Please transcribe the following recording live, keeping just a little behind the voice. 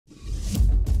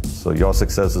So your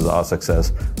success is our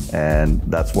success, and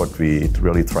that's what we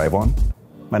really thrive on.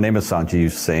 My name is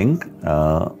Sanjeev Singh.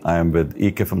 I am with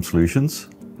eCIFM Solutions.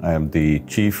 I am the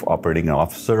Chief Operating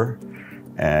Officer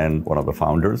and one of the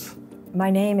founders.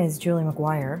 My name is Julie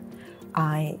McGuire.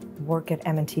 I work at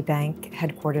M&T Bank,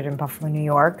 headquartered in Buffalo, New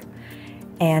York,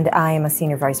 and I am a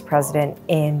Senior Vice President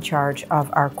in charge of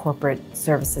our corporate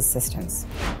services systems.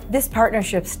 This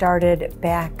partnership started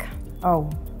back,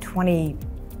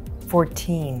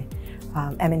 2014.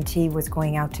 M&T was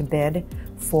going out to bid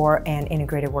for an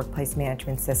integrated workplace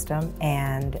management system,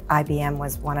 and IBM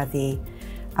was one of the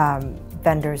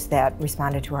vendors that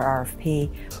responded to our RFP.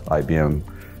 IBM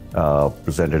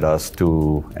presented us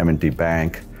to M&T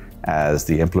Bank as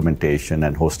the implementation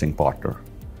and hosting partner.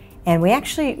 And we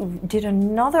actually did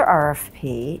another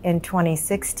RFP in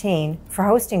 2016 for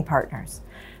hosting partners,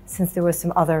 since there was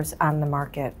some others on the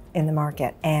market,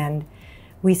 and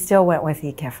we still went with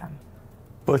eCIFM.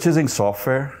 Purchasing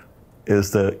software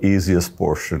is the easiest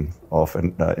portion of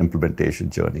an implementation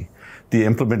journey. The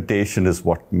implementation is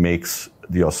what makes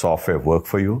your software work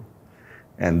for you.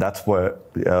 And that's where,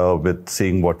 with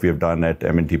seeing what we have done at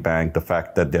M&T Bank, the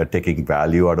fact that they're taking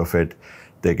value out of it,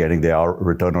 they're getting their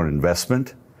return on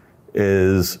investment,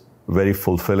 is very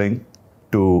fulfilling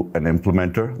to an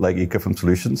implementer like eCIFM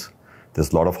Solutions.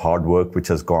 There's a lot of hard work which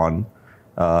has gone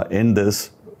in this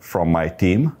from my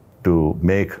team to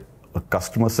make a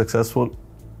customer successful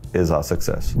is our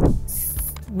success.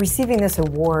 Receiving this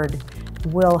award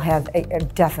will have a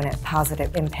definite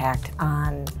positive impact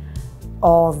on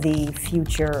all the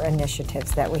future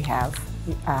initiatives that we have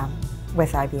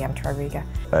with IBM TRIRIGA.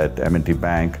 At M&T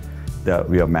Bank,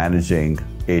 we are managing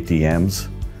ATMs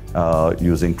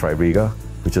using TRIRIGA,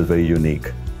 which is very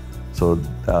unique. So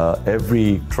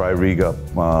every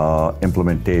TRIRIGA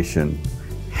implementation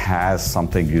has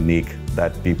something unique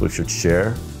that people should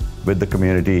share with the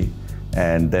community,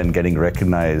 and then getting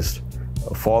recognized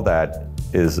for that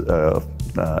is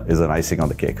an icing on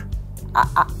the cake.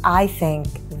 I think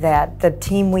that the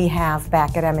team we have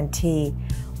back at M&T,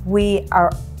 we've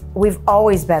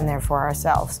always been there for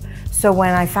ourselves. So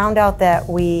when I found out that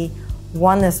we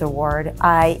won this award,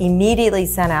 I immediately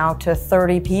sent out to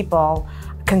 30 people,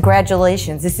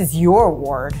 congratulations, this is your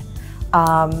award.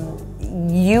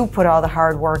 You put all the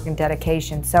hard work and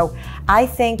dedication. So I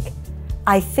think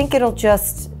it'll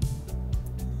just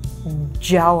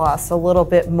gel us a little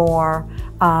bit more.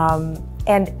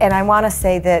 And I want to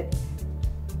say that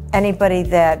anybody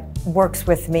that works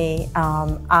with me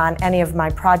on any of my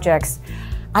projects,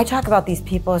 I talk about these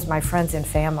people as my friends and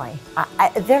family.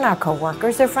 They're not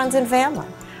co-workers, they're friends and family.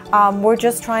 We're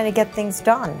just trying to get things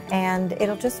done, and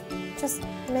it'll just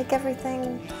make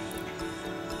everything,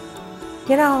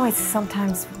 you know, it's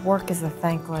sometimes work is a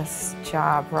thankless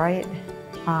job, right?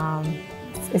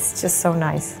 It's just so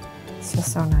nice. It's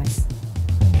just so nice.